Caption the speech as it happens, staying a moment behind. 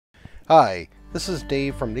Hi, this is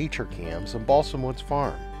Dave from Nature Cams and Balsam Woods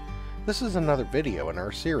Farm. This is another video in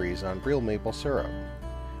our series on real maple syrup.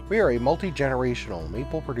 We are a multi-generational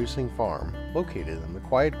maple producing farm located in the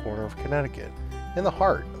quiet corner of Connecticut in the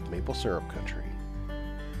heart of maple syrup country.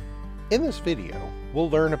 In this video, we'll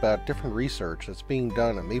learn about different research that's being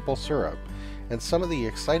done on maple syrup and some of the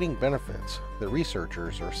exciting benefits that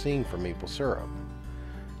researchers are seeing from maple syrup.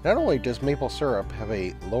 Not only does maple syrup have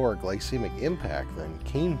a lower glycemic impact than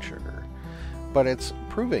cane sugar, but it's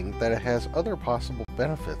proving that it has other possible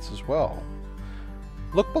benefits as well.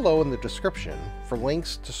 Look below in the description for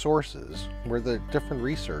links to sources where the different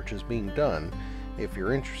research is being done if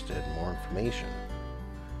you're interested in more information.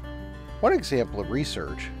 One example of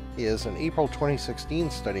research is an April 2016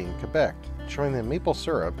 study in Quebec showing that maple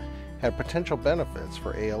syrup had potential benefits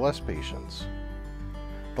for ALS patients.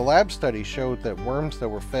 The lab study showed that worms that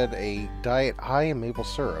were fed a diet high in maple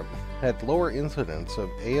syrup had lower incidence of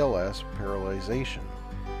ALS paralyzation.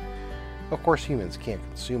 Of course, humans can't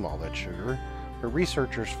consume all that sugar, but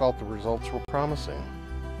researchers felt the results were promising.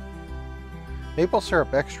 Maple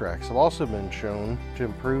syrup extracts have also been shown to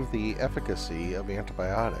improve the efficacy of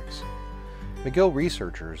antibiotics. McGill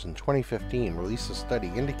researchers in 2015 released a study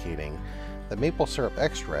indicating that maple syrup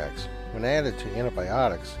extracts, when added to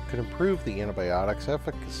antibiotics, could improve the antibiotics'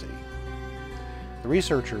 efficacy. The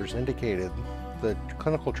researchers indicated that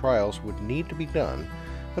clinical trials would need to be done,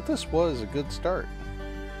 but this was a good start.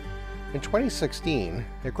 In 2016,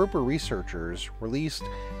 a group of researchers released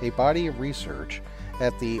a body of research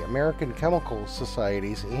at the American Chemical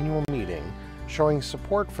Society's annual meeting showing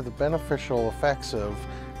support for the beneficial effects of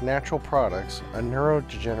natural products on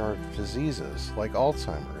neurodegenerative diseases like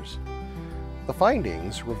Alzheimer's. The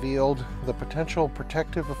findings revealed the potential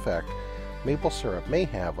protective effect maple syrup may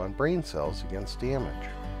have on brain cells against damage.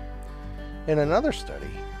 In another study,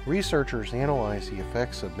 researchers analyzed the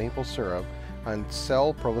effects of maple syrup on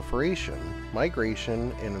cell proliferation,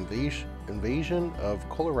 migration, and invasion of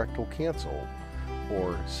colorectal cancer,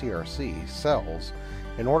 or CRC, cells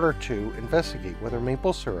in order to investigate whether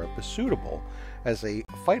maple syrup is suitable as a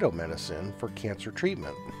phytomedicine for cancer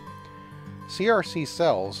treatment. CRC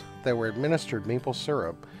cells that were administered maple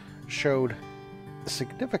syrup showed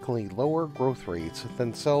significantly lower growth rates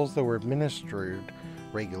than cells that were administered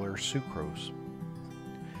regular sucrose.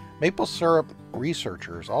 Maple syrup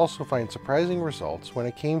researchers also find surprising results when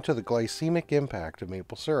it came to the glycemic impact of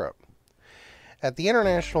maple syrup. At the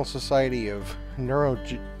International Society of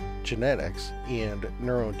Neurogenetics and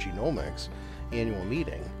Neurogenomics annual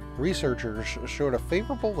meeting, researchers showed a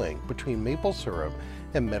favorable link between maple syrup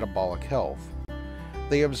and metabolic health.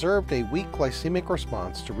 They observed a weak glycemic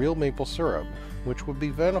response to real maple syrup, which would be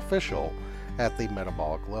beneficial at the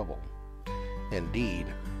metabolic level. Indeed,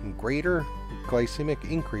 greater glycemic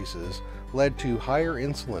increases led to higher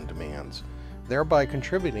insulin demands, thereby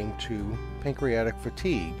contributing to pancreatic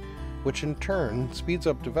fatigue, which in turn speeds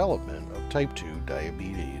up development of type 2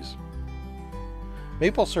 diabetes.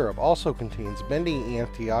 Maple syrup also contains many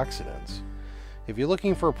antioxidants. If you're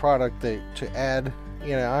looking for a product to add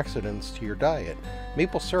antioxidants to your diet,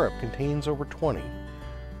 maple syrup contains over 20,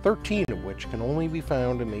 13 of which can only be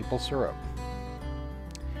found in maple syrup.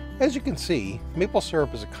 As you can see, maple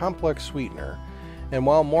syrup is a complex sweetener, and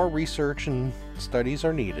while more research and studies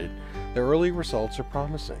are needed, the early results are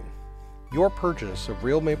promising. Your purchase of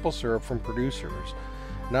real maple syrup from producers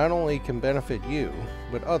not only can benefit you,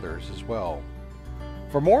 but others as well.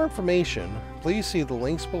 For more information, please see the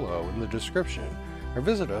links below in the description or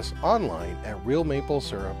visit us online at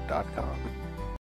realmaplesyrup.com.